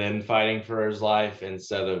and then fighting for his life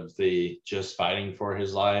instead of the just fighting for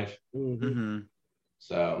his life.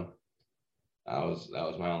 So that was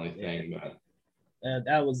my only thing. But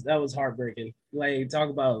that was heartbreaking. Like, talk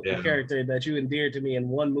about a character that you endeared to me in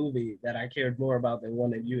one movie that I cared more about than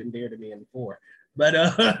one that you endeared to me in 4.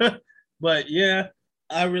 But but yeah,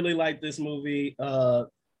 I really like this movie.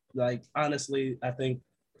 Like, honestly, I think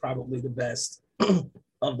probably the best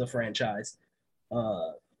of the franchise,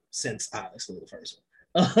 since obviously the first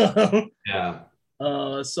one.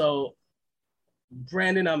 So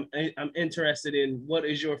Brandon, I'm interested in, what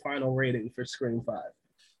is your final rating for Scream 5?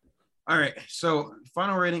 All right, so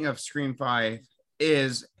final rating of Scream 5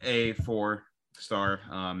 is a 4-star.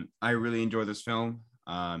 I really enjoyed this film.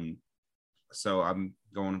 So I'm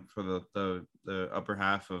going for the upper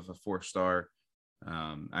half of a 4-star.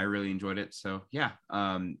 I really enjoyed it. So yeah.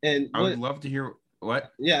 And I would love to hear.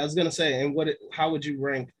 What? Yeah, I was gonna say, and how would you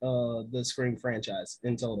rank the Scream franchise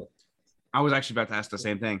in total? I was actually about to ask the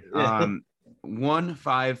same thing. Yeah. 1,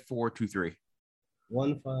 5, 4, 2, 3.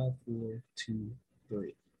 1, 5, 4, 2,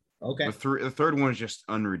 3. Okay. The third one is just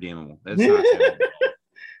unredeemable. It's not terrible.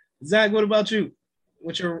 Zach, what about you?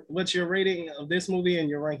 What's your rating of this movie and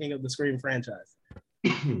your ranking of the Scream franchise?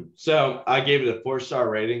 So I gave it a 4-star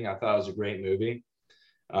rating. I thought it was a great movie.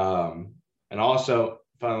 And also,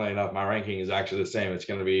 funnily enough, my ranking is actually the same. It's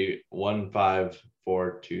going to be 1, 5,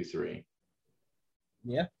 4, 2, 3.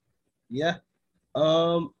 Yeah.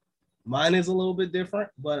 Mine is a little bit different,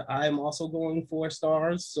 but I'm also going 4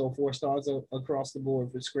 stars. So 4 stars across the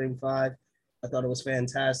board for Scream 5. I thought it was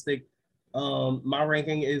fantastic. My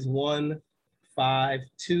ranking is 1, 5,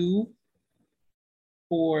 2,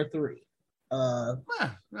 4, 3.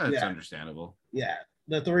 That's understandable. Yeah.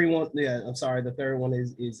 The third one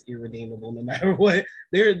is irredeemable no matter what.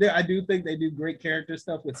 I do think they do great character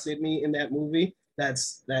stuff with Sydney in that movie.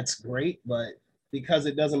 That's great, but because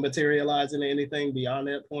it doesn't materialize into anything beyond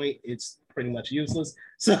that point, it's pretty much useless.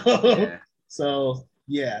 So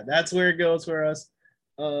yeah, that's where it goes for us.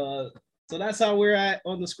 So that's how we're at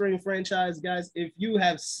on the Scream franchise, guys. If you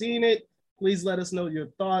have seen it, please let us know your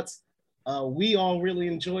thoughts. We all really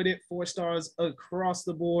enjoyed it. 4 stars across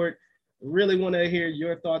the board. Really want to hear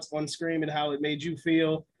your thoughts on Scream and how it made you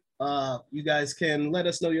feel. You guys can let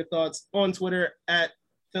us know your thoughts on Twitter at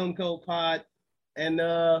FilmCodePod. And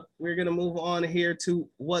we're going to move on here to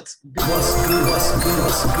What's Good.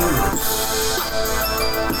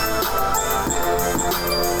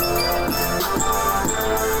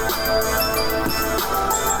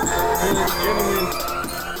 Gentlemen,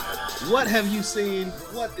 what have you seen?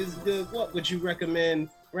 What is good? What would you recommend?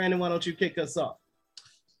 Brandon, why don't you kick us off?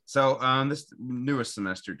 So this newest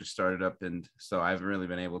semester just started up, and so I haven't really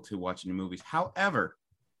been able to watch any movies. However,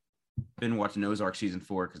 been watching Ozark season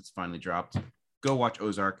 4 because it's finally dropped. Go watch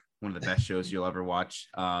Ozark, one of the best shows you'll ever watch.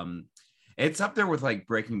 It's up there with like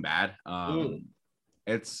Breaking Bad.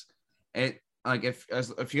 If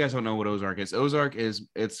you guys don't know what Ozark is,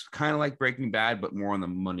 it's kind of like Breaking Bad, but more on the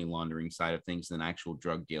money laundering side of things than actual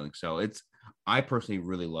drug dealing. So I personally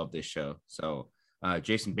really love this show. So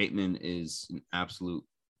Jason Bateman is an absolute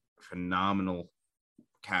phenomenal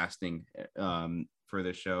casting for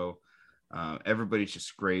this show. Everybody's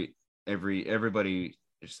just great. Everybody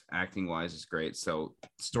just acting wise is great. So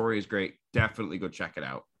story is great. Definitely go check it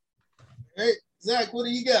out. Hey, Zach, what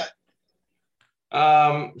do you got?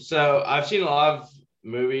 So I've seen a lot of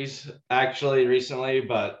movies actually recently,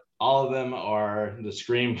 but all of them are the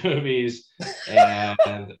Scream movies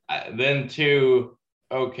and then 2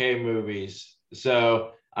 okay movies.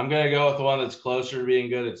 So I'm going to go with the one that's closer to being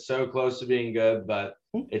good. It's so close to being good, but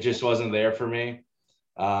it just wasn't there for me.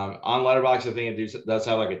 On Letterboxd, I think it does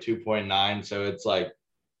have like a 2.9. So it's like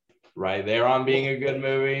right there on being a good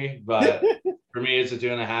movie. But for me, it's a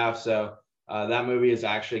 2.5. So that movie is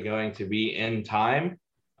actually going to be In Time.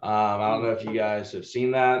 I don't know if you guys have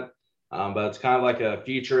seen that, but it's kind of like a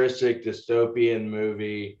futuristic dystopian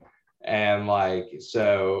movie. And like,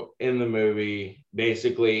 so in the movie,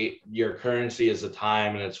 basically your currency is a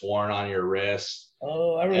time and it's worn on your wrist.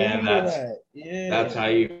 Oh, I remember that. Yeah. That's how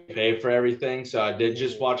you pay for everything. So I did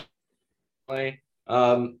just watch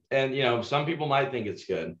and some people might think it's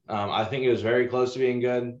good. I think it was very close to being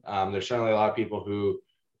good. There's certainly a lot of people who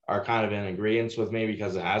are kind of in agreement with me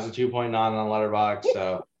because it has a 2.9 on Letterboxd.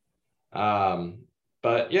 So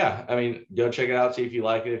but yeah, I mean, go check it out, see if you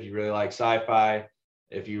like it, if you really like sci-fi.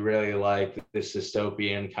 If you really like this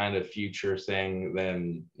dystopian kind of future thing,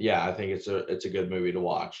 then yeah, I think it's a good movie to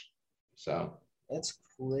watch. So that's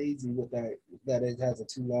crazy with that it has a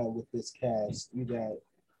 2.9 with this cast. You got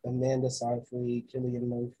Amanda Seyfried, Cillian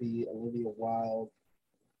Murphy, Olivia Wilde,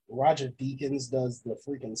 Roger Deakins does the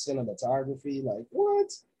freaking cinematography. Like,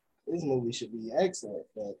 what? This movie should be excellent,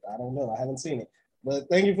 but I don't know. I haven't seen it. But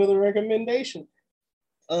thank you for the recommendation.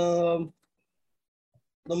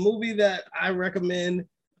 The movie that I recommend,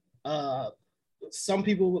 some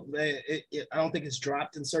people, I don't think it's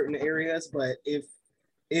dropped in certain areas, but if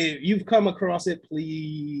you've come across it,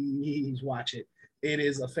 please watch it. It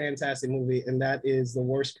is a fantastic movie, and that is The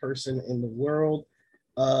Worst Person in the World.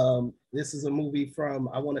 This is a movie from,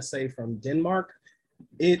 I want to say, from Denmark.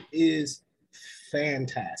 It is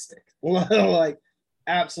fantastic. Like,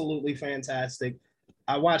 absolutely fantastic.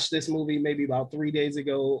 I watched this movie maybe about 3 days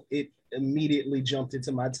ago. It immediately jumped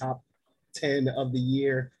into my top 10 of the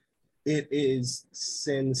year. It is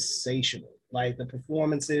sensational. Like, the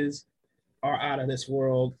performances are out of this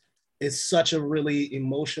world. It's such a really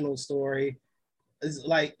emotional story. It's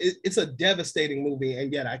like it's a devastating movie,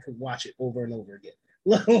 and yet I could watch it over and over again.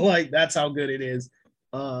 Like that's how good it is.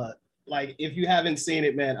 Like if you haven't seen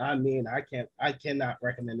it, man, I mean, I cannot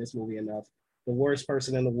recommend this movie enough. The Worst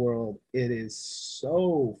Person in the World. It is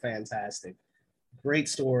so fantastic. Great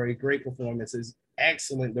story, great performances,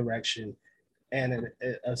 excellent direction, and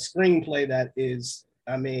a screenplay that is,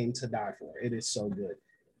 I mean, to die for. It is so good.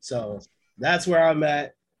 So that's where I'm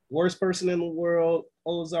at. Worst Person in the World,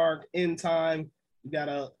 Ozark, In Time. You got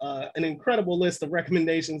an incredible list of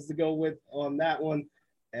recommendations to go with on that one,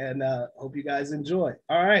 and hope you guys enjoy.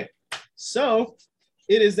 All right, so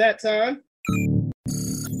it is that time.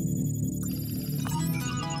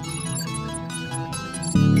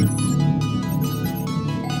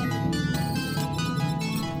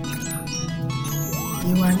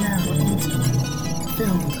 You are now entering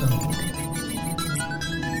Film Code.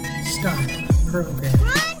 Start program.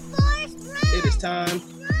 It is time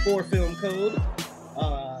for Film Code.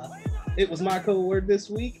 It was my code word this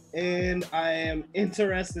week, and I am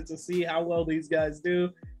interested to see how well these guys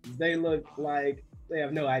do. They look like they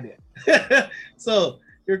have no idea. So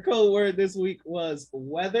your code word this week was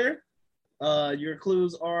weather. Your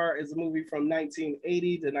clues are, it's a movie from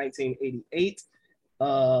 1980 to 1988.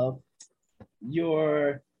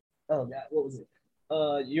 Your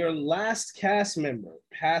last cast member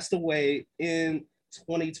passed away in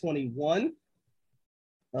 2021,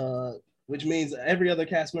 which means every other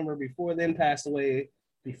cast member before then passed away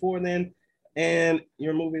before then. And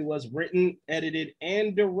your movie was written, edited,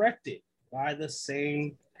 and directed by the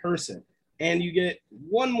same person. And you get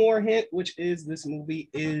one more hint, which is this movie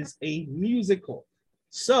is a musical.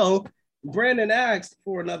 So Brandon asked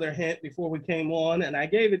for another hint before we came on, and I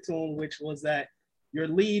gave it to him, which was that your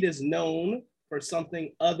lead is known for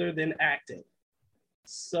something other than acting.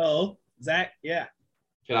 So, Zach, yeah.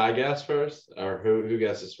 Can I guess first? Or who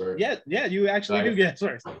guesses first? Yeah, you actually do guess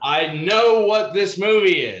first. I know what this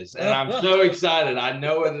movie is, and I'm so excited. I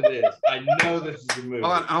know what it is. I know this is the movie.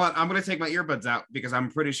 Hold on. I'm going to take my earbuds out because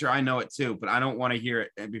I'm pretty sure I know it too, but I don't want to hear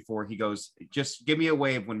it before he goes. Just give me a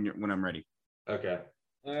wave when I'm ready. Okay.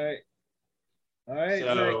 All right.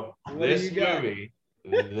 So this movie,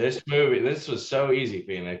 this was so easy,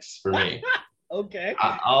 Phoenix, for me. Okay.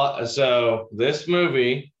 So this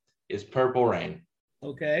movie is Purple Rain.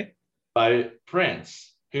 Okay. By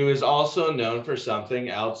Prince, who is also known for something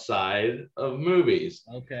outside of movies.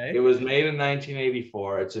 Okay. It was made in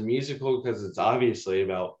 1984. It's a musical because it's obviously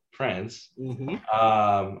about Prince. Mm-hmm.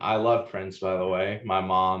 I love Prince, by the way. My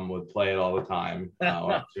mom would play it all the time when I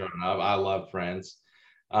was growing up. I love Prince.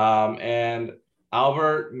 And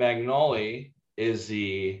Albert Magnoli is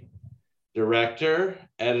the director,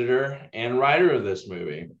 editor, and writer of this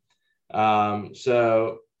movie.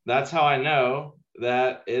 So that's how I know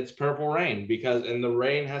that it's Purple Rain, and the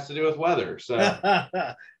rain has to do with weather. So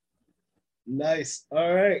nice.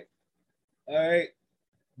 All right,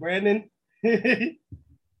 Brandon.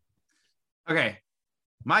 Okay,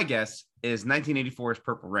 my guess is 1984's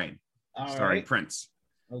Purple Rain, starring Prince.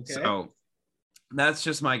 Okay, so that's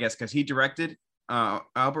just my guess because he directed.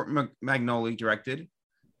 Albert Magnoli directed.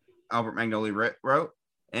 Albert Magnoli wrote,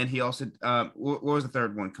 and he also what was the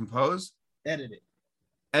third one? Composed, edited.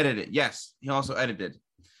 Yes, he also edited.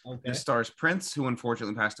 Okay. It stars Prince, who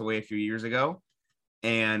unfortunately passed away a few years ago,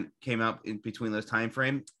 and came out in between those time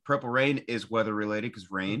frame. Purple Rain is weather related because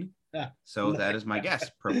rain. So that is my guess.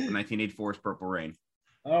 1984's Purple Rain.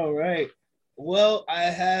 All right. Well, I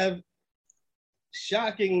have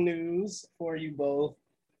shocking news for you both.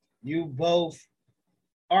 You both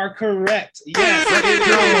are correct. Yes,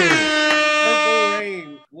 Purple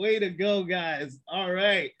Rain. Way to go, guys. All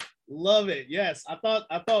right. Love it. Yes, I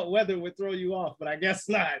thought weather would throw you off, but I guess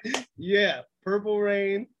not. Yeah, Purple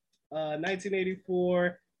Rain,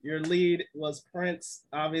 1984. Your lead was Prince.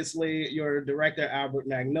 Obviously, your director, Albert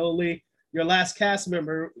Magnoli. Your last cast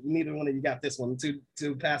member, neither one of you got this one,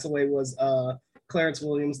 to pass away was Clarence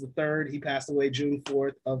Williams III. He passed away June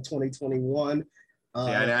 4th of 2021.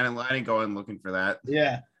 I didn't go in looking for that.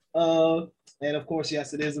 Yeah. And of course,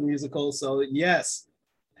 yes, it is a musical. So yes,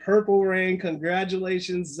 Purple Rain.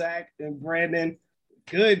 Congratulations, Zach and Brandon.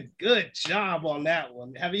 Good job on that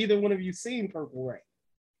one. Have either one of you seen Purple Rain?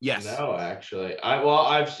 Yes. No, actually. I've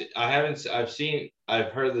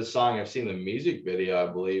heard the song. I've seen the music video, I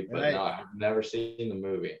believe, but no, I've never seen the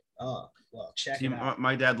movie. Oh, well, check it out.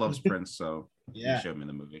 My dad loves Prince, so yeah, he showed me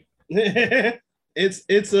the movie.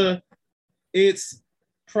 It's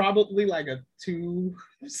probably like a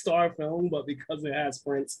 2-star film, but because it has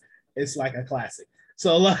Prince, it's like a classic.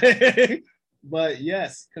 So like, but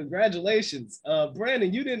yes, congratulations.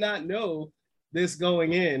 Brandon, you did not know this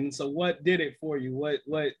going in. So what did it for you?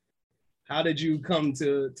 How did you come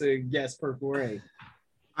to guess Purple Rain?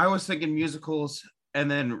 I was thinking musicals And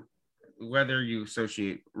then whether you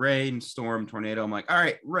associate rain, storm, tornado, I'm like, all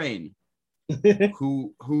right, rain.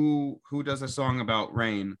 who does a song about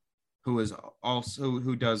rain? Who had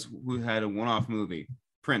a one-off movie?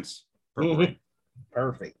 Prince. Purple Rain.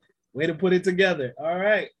 Perfect. Way to put it together. All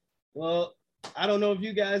right. Well, I don't know if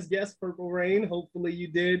you guys guessed Purple Rain. Hopefully you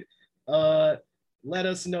did. Let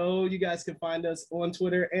us know. You guys can find us on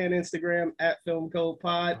Twitter and Instagram at Film Code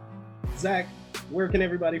Pod. Zach, where can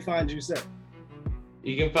everybody find you, sir?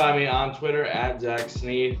 You can find me on Twitter at Zach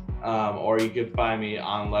Sneath, or you can find me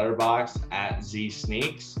on Letterboxd at Z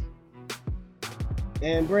Sneaks.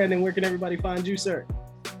 And Brandon, where can everybody find you, sir?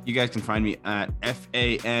 You guys can find me at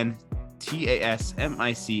FANTASMIC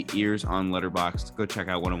ears on Letterboxd. Go check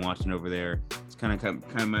out what I'm watching over there. It's kind of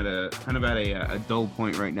at a dull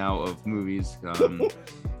point right now of movies. Got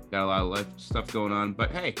a lot of life stuff going on,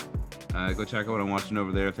 but hey, go check out what I'm watching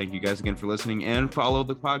over there. Thank you guys again for listening, and follow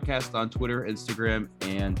the podcast on Twitter, Instagram,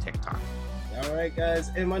 and TikTok. All right, guys.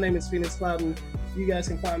 And my name is Phoenix Clouden. You guys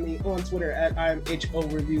can find me on Twitter at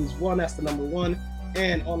IamHOReviews1. That's the number 1.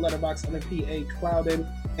 And on Letterboxd under PA Clouden.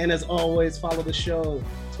 And as always, follow the show,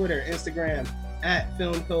 Twitter, Instagram, at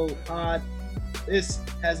Film Code Pod. This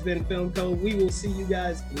has been Film Code. We will see you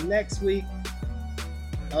guys next week.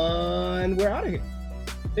 And we're out of here.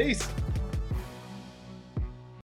 Peace.